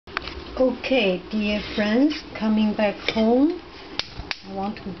Okay, dear friends, coming back home, I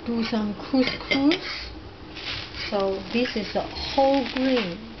want to do some couscous. So this is a whole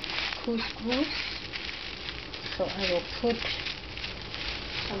grain couscous. So I will put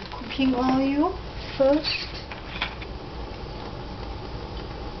some cooking oil first.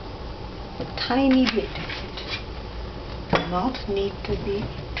 A tiny bit of it. Do not need to be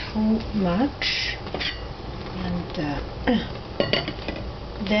too much. And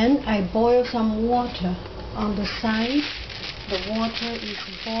then I boil some water on the side. The water is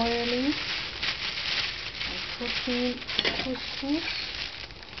boiling. I put in couscous.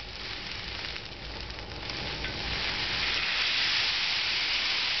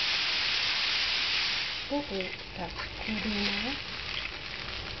 Oh, that's good enough.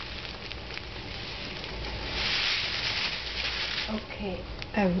 Okay,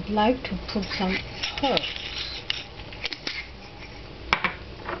 I would like to put some herbs.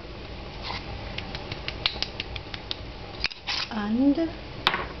 And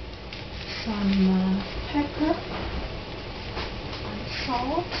some pepper and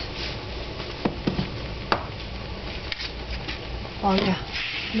salt. Oh yeah,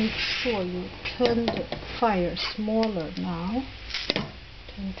 make sure you turn the fire smaller now.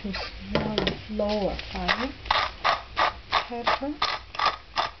 Turn to smaller, lower fire. Pepper.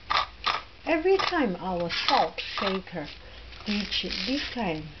 Every time our salt shaker reaches this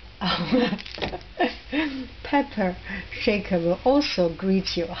time, our pepper shaker will also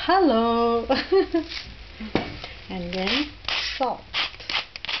greet you. Hello! And then salt.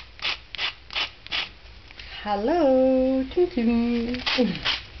 Hello!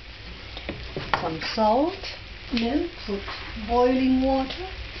 Some salt. Then put boiling water.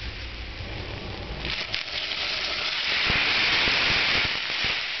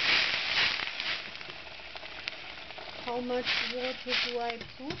 How much water do I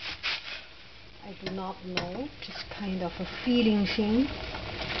put? I do not know, just kind of a feeling thing.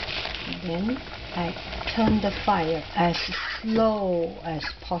 And then I turn the fire as slow as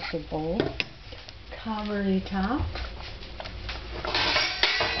possible. Cover it up.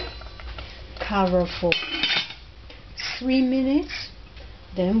 Cover for 3 minutes.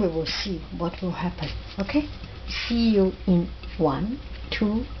 Then we will see what will happen. Okay? See you in 1,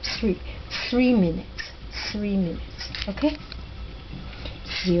 2, 3. 3 minutes. 3 minutes. Okay?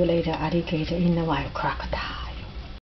 See you later, alligator in the wild crocodile.